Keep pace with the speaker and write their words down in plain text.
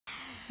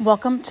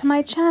Welcome to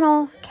my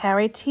channel,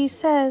 Kari T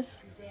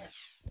says.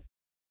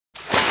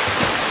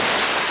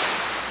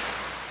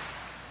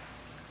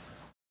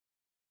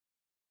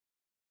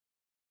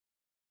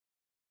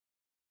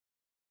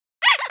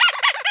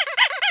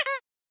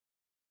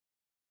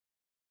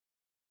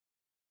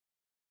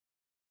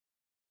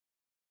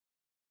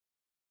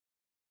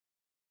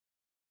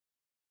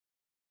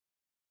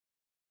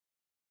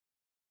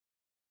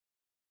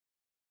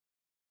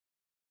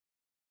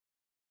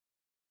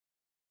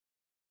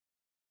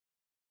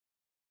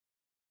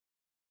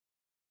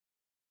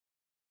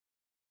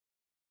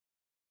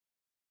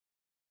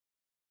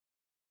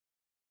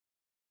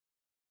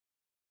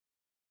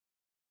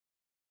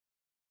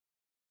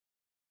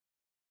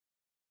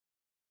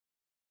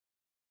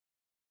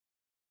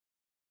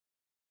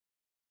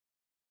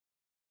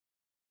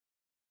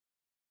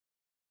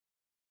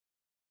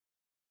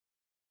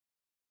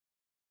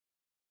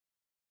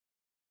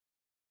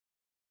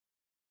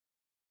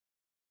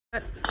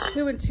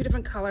 Two in two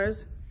different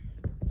colors,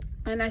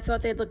 and I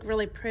thought they'd look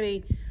really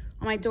pretty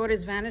on my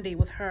daughter's vanity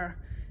with her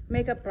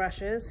makeup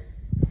brushes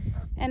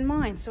and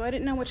mine, so I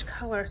didn't know which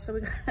color, so we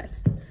got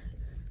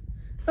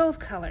both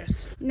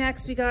colors.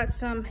 Next we got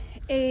some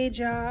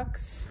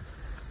Ajax.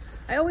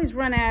 I always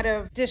run out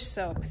of dish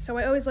soap, so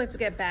I always like to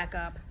get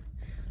backup.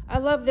 I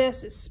love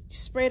this. It's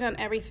sprayed on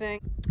everything.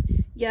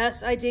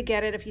 Yes, I did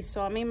get it. If you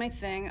saw me in my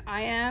thing,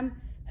 I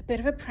am a bit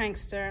of a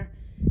prankster.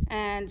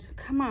 And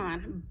come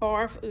on,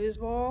 barf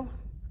oozeball.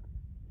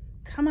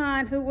 Come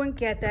on, who wouldn't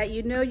get that?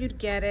 You know you'd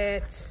get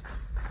it.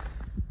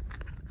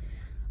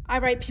 I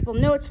write people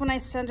notes when I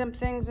send them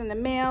things in the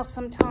mail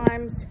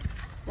sometimes,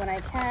 when I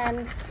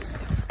can.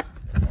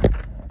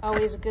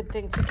 Always a good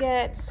thing to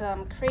get.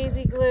 Some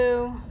crazy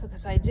glue,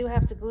 because I do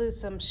have to glue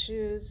some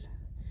shoes,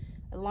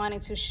 a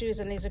lining to shoes,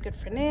 and these are good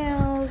for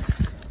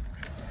nails.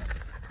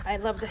 I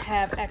love to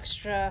have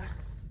extra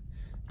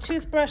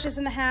toothbrushes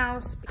in the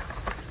house.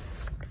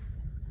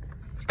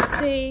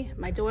 See,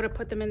 my daughter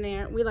put them in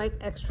there. We like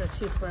extra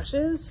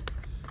toothbrushes.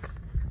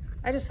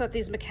 I just thought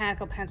these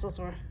mechanical pencils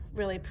were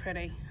really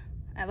pretty.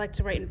 I like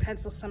to write in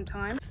pencils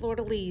sometimes.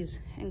 Fleur-de-lis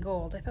in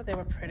gold. I thought they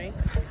were pretty.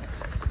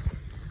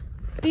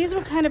 These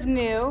were kind of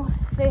new.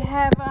 They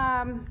have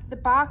the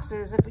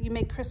boxes. If you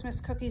make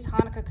Christmas cookies,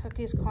 Hanukkah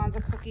cookies,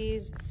 Kwanzaa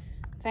cookies,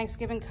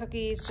 Thanksgiving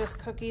cookies, just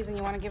cookies, and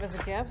you want to give us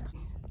a gift.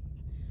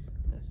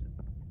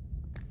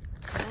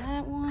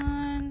 That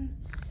one.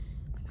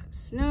 I got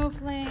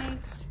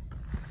snowflakes.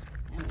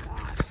 And we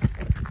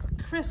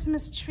got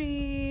Christmas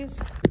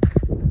trees.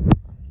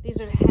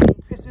 These are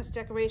hanging Christmas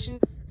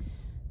decoration.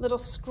 Little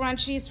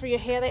scrunchies for your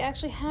hair. They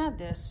actually had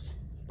this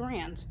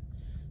brand,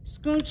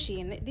 Scrunchy,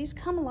 and these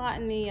come a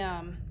lot in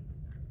the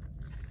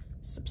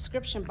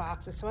subscription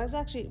boxes. So I was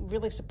actually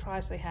really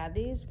surprised they had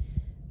these,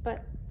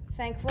 but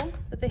thankful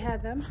that they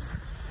had them.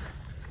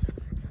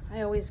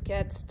 I always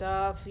get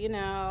stuff, you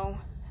know.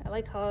 I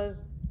like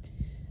colors.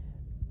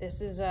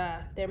 This is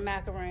their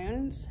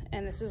macaroons,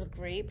 and this is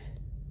grape.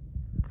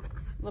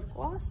 Lip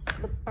gloss,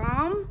 lip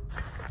balm,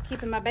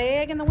 keep in my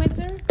bag in the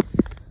winter.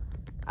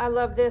 I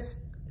love this,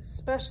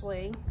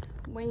 especially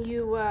when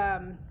you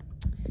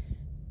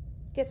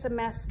get some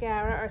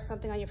mascara or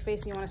something on your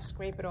face and you want to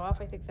scrape it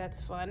off. I think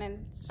that's fun,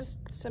 and it's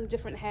just some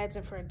different heads,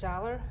 and for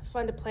 $1,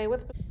 fun to play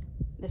with.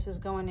 This is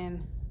going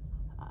in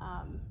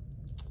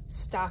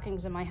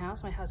stockings in my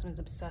house. My husband's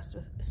obsessed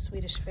with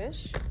Swedish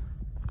fish.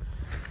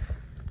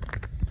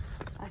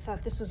 I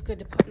thought this was good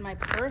to put in my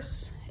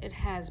purse. It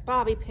has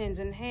bobby pins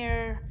and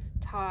hair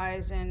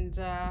ties, and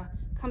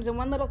comes in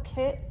one little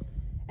kit.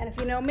 And if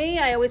you know me,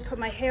 I always put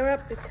my hair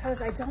up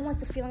because I don't like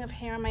the feeling of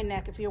hair on my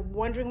neck. If you're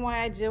wondering why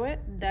I do it,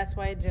 that's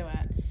why I do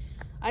it.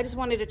 I just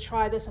wanted to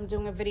try this. I'm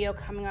doing a video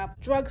coming up,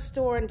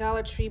 drugstore and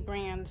Dollar Tree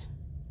brand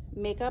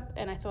makeup,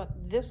 and I thought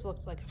this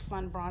looks like a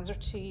fun bronzer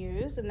to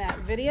use in that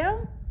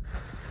video.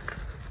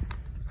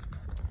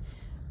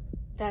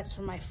 That's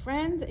for my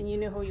friend, and you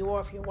know who you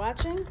are if you're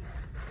watching.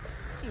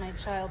 My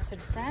childhood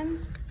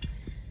friends.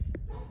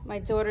 My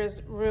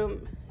daughter's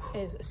room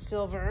is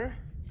silver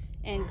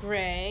and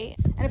gray.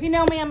 And if you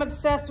know me, I'm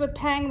obsessed with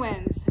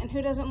penguins. And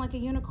who doesn't like a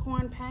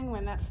unicorn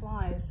penguin that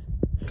flies?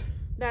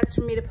 That's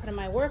for me to put in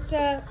my work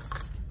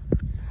desk.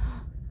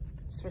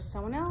 It's for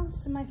someone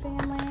else in my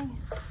family.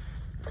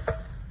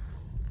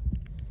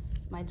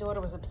 My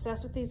daughter was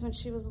obsessed with these when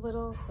she was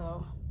little,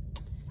 so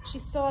she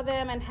saw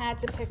them and had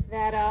to pick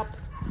that up.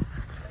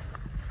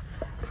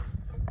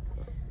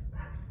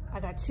 I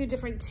got two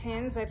different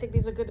tins. I think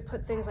these are good to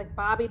put things like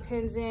bobby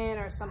pins in,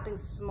 or something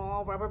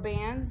small, rubber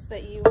bands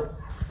that you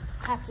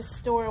have to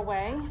store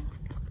away.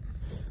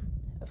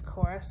 Of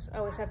course, I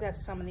always have to have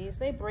some of these.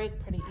 They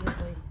break pretty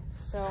easily,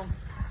 so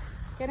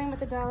getting with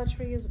the Dollar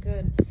Tree is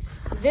good.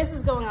 This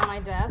is going on my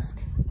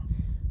desk.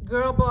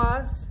 Girl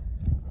boss,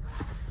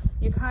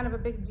 you're kind of a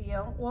big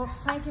deal. Well,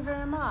 thank you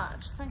very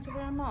much. Thank you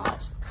very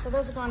much. So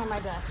those are going on my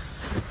desk.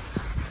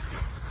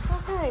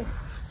 Okay,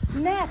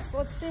 next,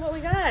 let's see what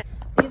we got.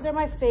 These are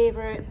my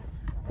favorite.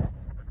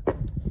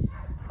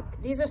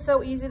 These are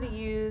so easy to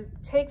use.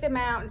 Take them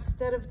out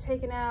instead of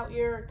taking out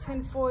your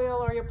tin foil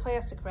or your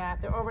plastic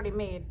wrap. They're already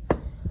made.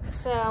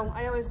 So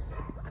I always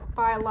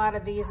buy a lot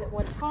of these at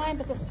one time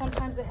because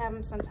sometimes they have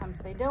them, sometimes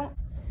they don't.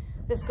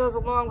 This goes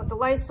along with the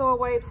Lysol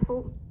wipes,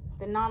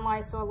 the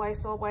non-Lysol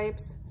Lysol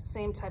wipes,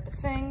 same type of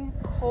thing.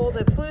 Cold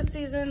and flu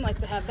season, like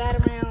to have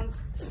that around.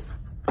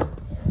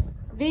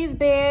 These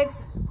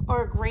bags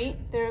are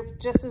great. They're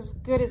just as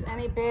good as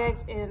any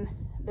bags in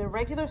the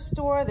regular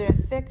store. They're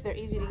thick, they're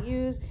easy to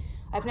use.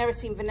 I've never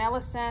seen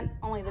vanilla scent,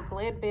 only the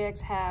Glad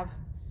bags have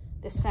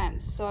the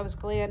scents. So I was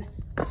glad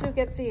to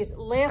get these.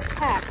 Last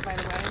pack, by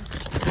the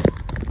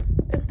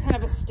way. It's kind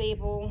of a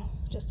staple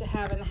just to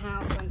have in the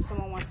house when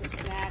someone wants a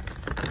snack.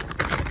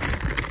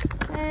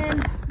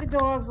 And the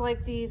dogs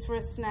like these for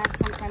a snack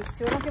sometimes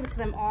too. I don't give it to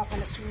them often.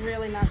 It's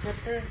really not good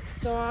for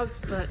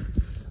dogs, but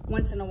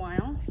once in a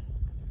while.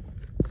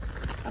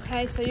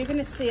 Okay, so you're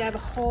gonna see I have a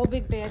whole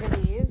big bag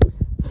of these.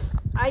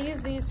 I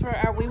use these for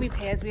our wee-wee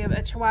pads. We have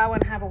a Chihuahua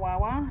and have a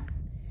Wawa.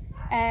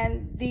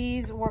 And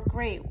these work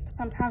great.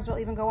 Sometimes we'll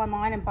even go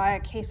online and buy a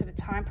case at a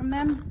time from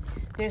them.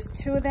 There's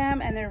 2 of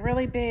them and they're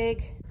really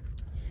big.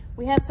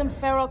 We have some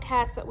feral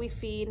cats that we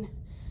feed.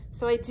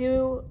 So I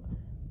do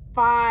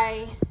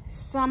buy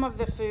some of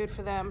the food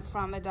for them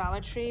from the Dollar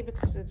Tree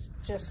because it's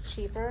just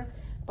cheaper.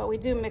 But we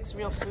do mix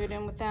real food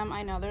in with them.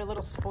 I know they're a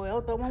little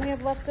spoiled, but when we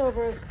have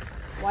leftovers,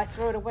 why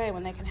throw it away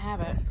when they can have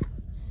it?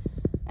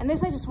 And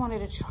this I just wanted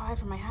to try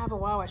for my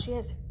Wawa. She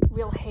has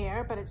real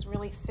hair, but it's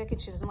really thick and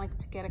she doesn't like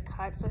to get a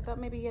cut. So I thought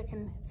maybe I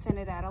can thin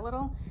it out a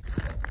little.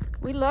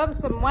 We love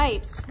some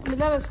wipes. We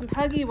love some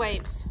Huggy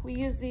wipes. We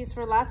use these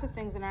for lots of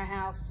things in our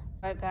house.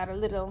 I got a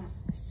little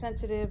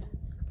sensitive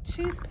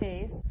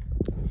toothpaste.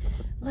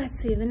 Let's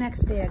see, the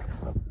next bag.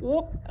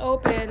 Whoop,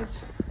 opened.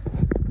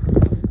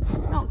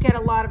 I don't get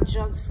a lot of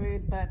junk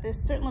food, but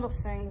there's certain little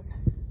things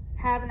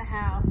have in the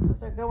house if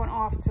they're going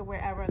off to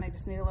wherever and they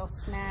just need a little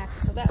snack.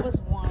 So that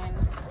was one.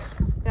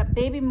 Got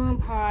baby moon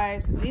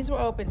pies. These were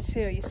open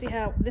too. You see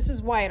how, this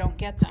is why I don't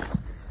get them.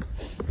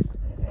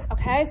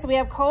 Okay, so we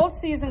have cold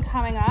season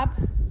coming up.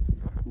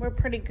 We're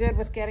pretty good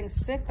with getting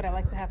sick, but I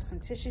like to have some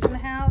tissues in the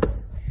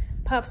house.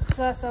 Puffs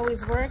Plus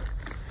always work.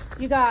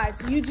 You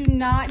guys, you do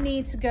not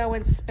need to go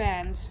and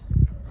spend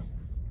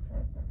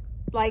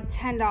like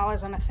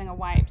 $10 on a thing of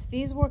wipes.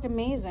 These work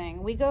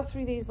amazing. We go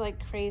through these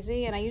like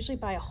crazy, and I usually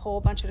buy a whole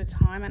bunch at a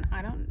time, and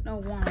I don't know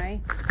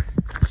why.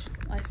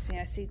 I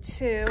see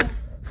 2.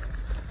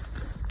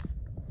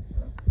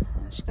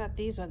 She got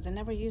these ones. I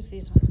never used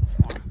these ones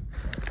before.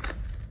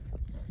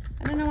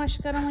 I don't know why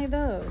she got only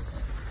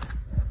those.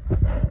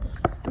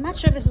 I'm not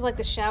sure if this is like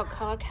the Ciao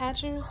color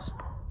catchers.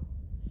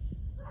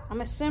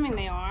 I'm assuming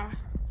they are,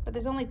 but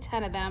there's only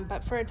 10 of them.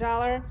 But for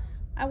 $1,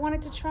 I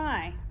wanted to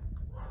try.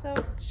 So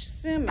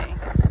sue me.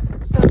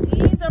 So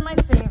these are my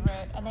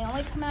favorite, and they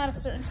only come out a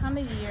certain time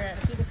of year.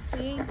 If you can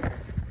see,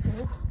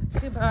 oops,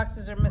 2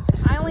 boxes are missing.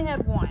 I only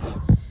had 1,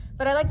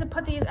 but I like to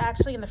put these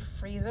actually in the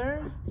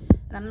freezer.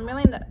 And I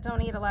really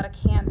don't eat a lot of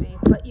candy,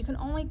 but you can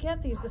only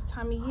get these this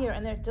time of year,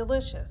 and they're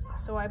delicious.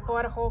 So I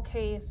bought a whole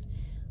case.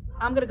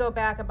 I'm gonna go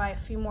back and buy a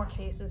few more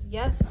cases.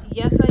 Yes,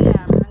 I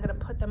am, and I'm gonna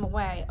put them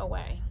away.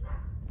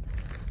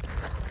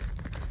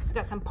 It's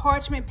got some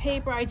parchment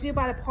paper. I do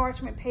buy the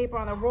parchment paper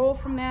on the roll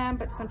from them,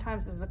 but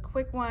sometimes there's a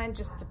quick one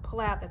just to pull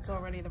out that's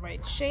already the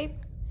right shape.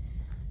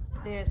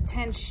 There's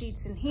 10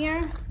 sheets in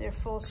here. They're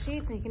full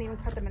sheets, and you can even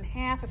cut them in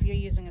half if you're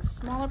using a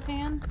smaller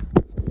pan.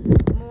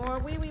 More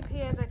wee-wee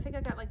pads. I think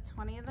I got like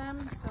 20 of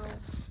them, so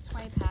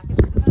 20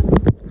 packages of them.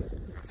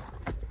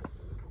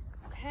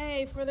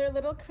 Okay, for their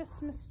little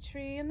Christmas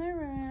tree in their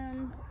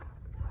room.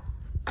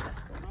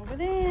 Let's go over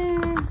there.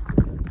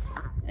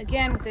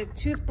 Again, with the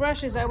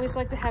toothbrushes, I always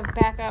like to have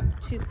backup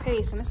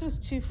toothpaste, and this was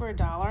 2 for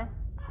 $1.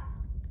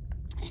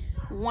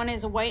 One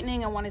is a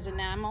whitening and one is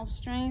enamel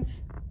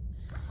strength.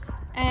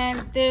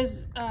 And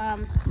there's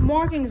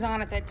markings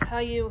on it that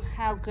tell you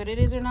how good it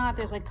is or not.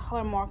 There's like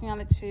color marking on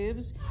the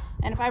tubes.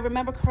 And if I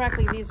remember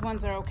correctly, these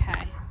ones are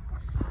okay.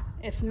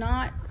 If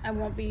not, I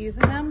won't be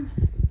using them.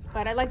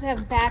 But I like to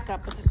have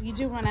backup because you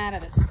do run out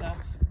of this stuff.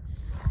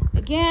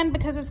 Again,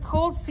 because it's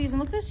cold season,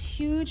 look at this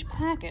huge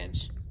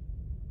package.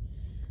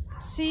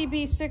 C,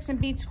 B6,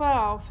 and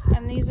B12.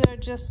 And these are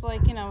just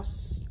like, you know,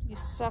 you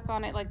suck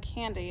on it like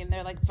candy, and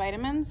they're like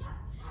vitamins.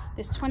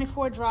 There's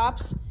 24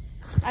 drops.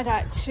 I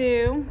got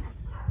 2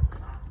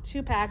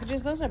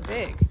 packages. Those are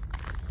big.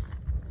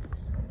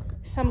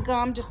 Some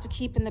gum just to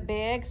keep in the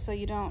bag so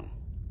you don't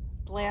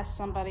blast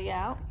somebody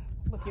out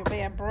with your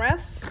bad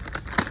breath.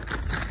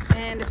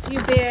 And a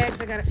few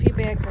bags. I got a few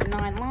bags of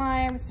 9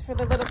 lives for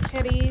the little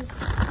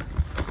kitties.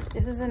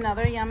 This is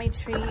another yummy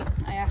treat.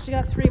 I actually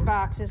got 3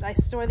 boxes. I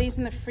store these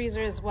in the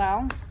freezer as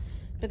well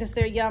because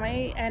they're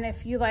yummy. And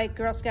if you like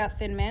Girl Scout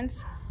Thin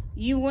Mints,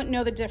 you wouldn't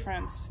know the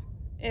difference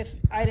if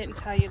I didn't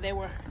tell you they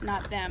were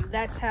not them.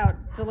 That's how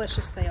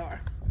delicious they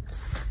are.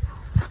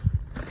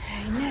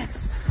 Okay,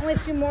 next, only a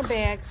few more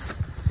bags.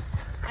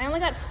 I only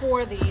got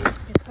 4 of these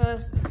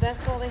because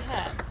that's all they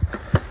had.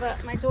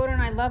 But my daughter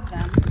and I love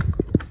them.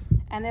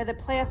 And they're the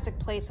plastic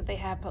plates that they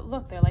have, but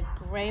look, they're like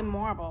gray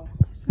marble.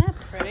 Isn't that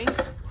pretty?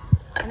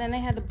 And then they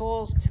had the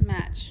bowls to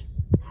match.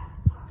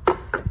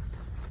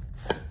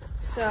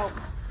 So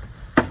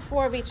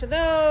 4 of each of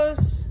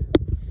those.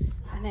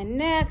 And then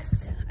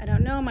next, I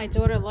don't know, my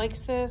daughter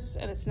likes this,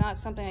 and it's not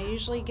something I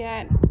usually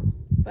get,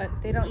 but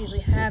they don't usually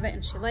have it,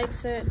 and she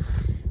likes it.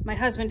 My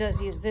husband does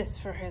use this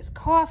for his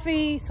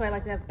coffee, so I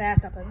like to have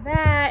backup of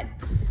that.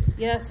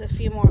 Yes, a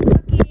few more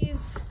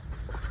cookies.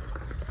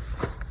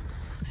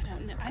 I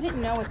don't know. I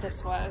didn't know what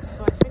this was,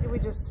 so I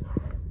figured it's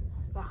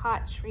a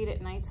hot treat at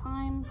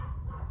nighttime.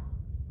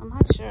 I'm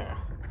not sure.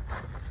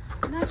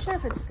 I'm not sure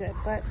if it's good,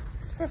 but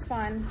it's for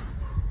fun.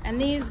 And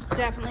these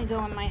definitely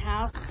go in my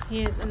house.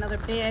 Here's another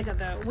bag of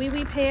the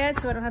wee-wee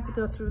pads, so I don't have to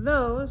go through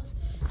those.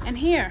 And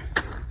here,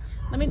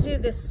 let me do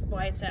this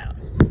while it's out.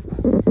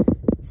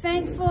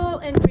 Thankful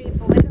and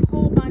grateful. I have a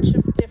whole bunch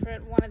of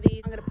different one of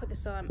these. I'm gonna put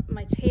this on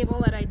my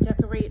table that I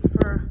decorate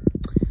for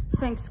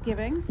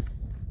Thanksgiving.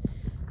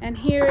 And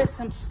here is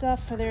some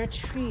stuff for their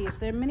trees.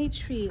 Their mini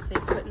trees they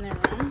put in their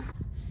room.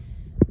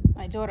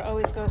 My daughter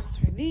always goes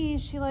through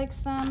these. She likes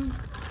them.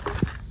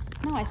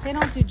 No, I say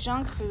don't do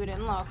junk food,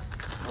 and look.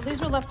 Well,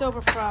 these were left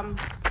over from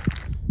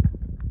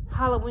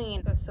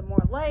Halloween. Got some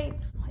more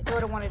lights. My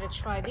daughter wanted to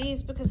try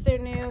these because they're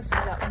new, so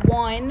we got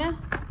one.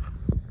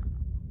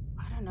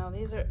 I don't know,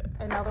 these are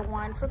another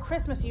one. For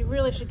Christmas, you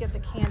really should get the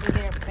candy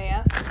there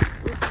fast.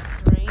 Oops,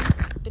 3,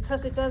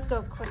 because it does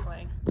go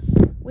quickly.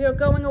 We are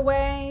going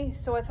away,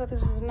 so I thought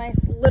this was a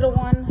nice little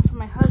one for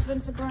my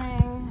husband to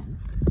bring.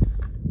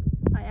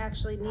 I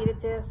actually needed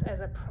this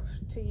as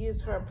to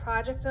use for a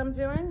project I'm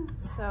doing,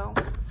 so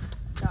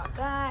got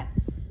that.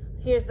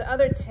 Here's the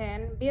other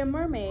tin. Be a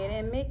mermaid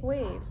and make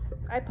waves.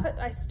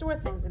 I store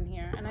things in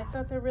here, and I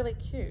thought they're really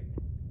cute.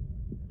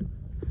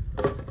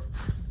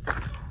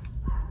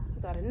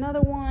 Got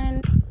another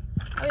one.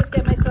 I always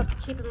get myself to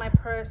keep in my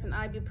purse an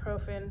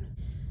ibuprofen.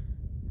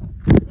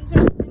 These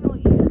are single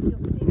use. You'll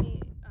see me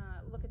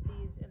look at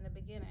these in the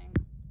beginning.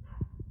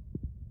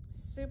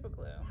 Super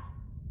glue.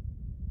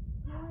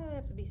 Why do they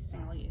have to be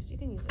single use? You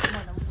can use it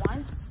more than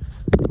once.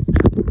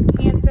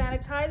 Hand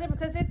sanitizer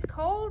because it's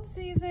cold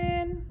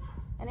season.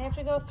 And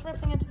after I go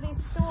thrifting into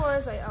these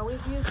stores, I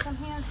always use some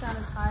hand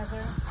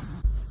sanitizer.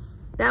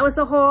 That was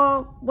the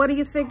haul. What do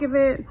you think of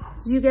it?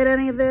 Do you get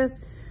any of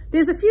this?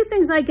 There's a few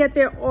things I get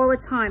there all the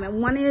time.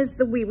 And one is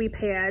the wee-wee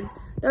pads.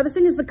 The other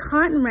thing is the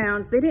cotton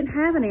rounds. They didn't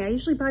have any. I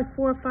usually buy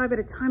 4 or 5 at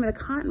a time of the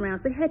cotton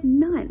rounds. They had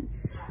none.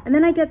 And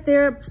then I get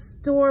their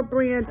store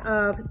brand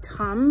of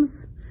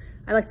Tums.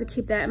 I like to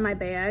keep that in my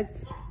bag.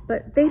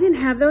 But they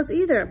didn't have those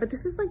either. But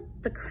this is like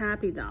the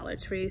crappy Dollar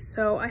Tree.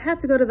 So I have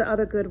to go to the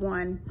other good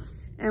one.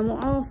 And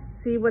we'll all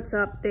see what's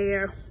up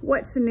there,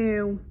 what's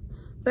new.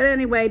 But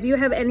anyway, do you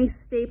have any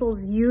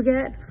staples you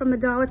get from the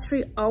Dollar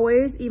Tree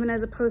always, even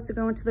as opposed to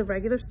going to the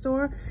regular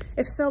store?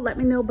 If so, let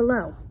me know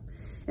below.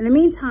 In the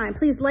meantime,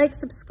 please like,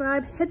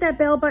 subscribe, hit that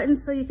bell button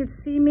so you can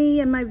see me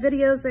and my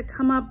videos that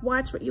come up.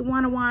 Watch what you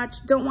want to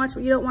watch. Don't watch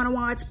what you don't want to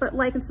watch, but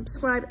like and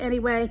subscribe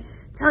anyway.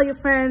 Tell your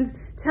friends,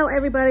 tell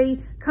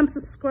everybody, come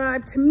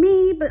subscribe to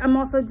me. But I'm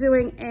also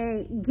doing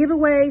a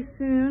giveaway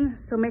soon,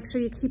 so make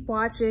sure you keep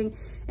watching.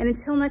 And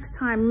until next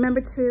time,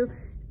 remember to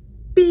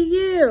be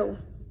you,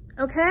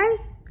 okay?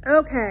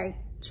 Okay,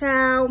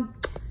 ciao,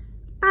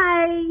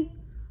 bye.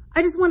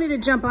 I just wanted to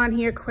jump on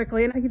here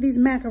quickly, and I get these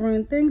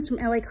macaroon things from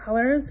LA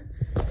Colors.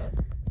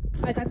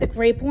 I got the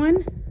grape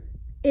one.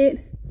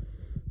 It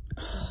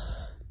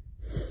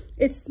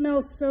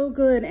smells so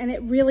good, and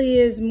it really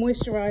is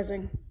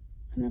moisturizing.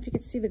 I don't know if you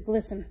can see the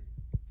glisten.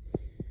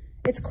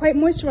 It's quite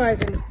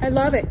moisturizing. I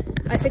love it.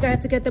 I think I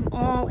have to get them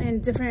all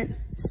in different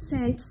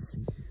scents,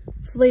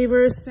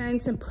 flavors,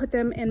 scents, and put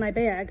them in my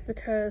bag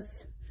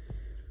because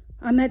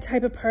I'm that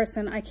type of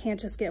person. I can't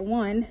just get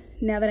one.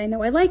 Now that I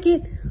know I like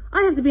it,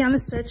 I have to be on the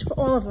search for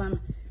all of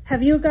them.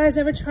 Have you guys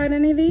ever tried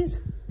any of these?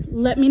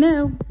 Let me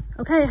know.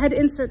 Okay, I had to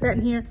insert that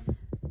in here.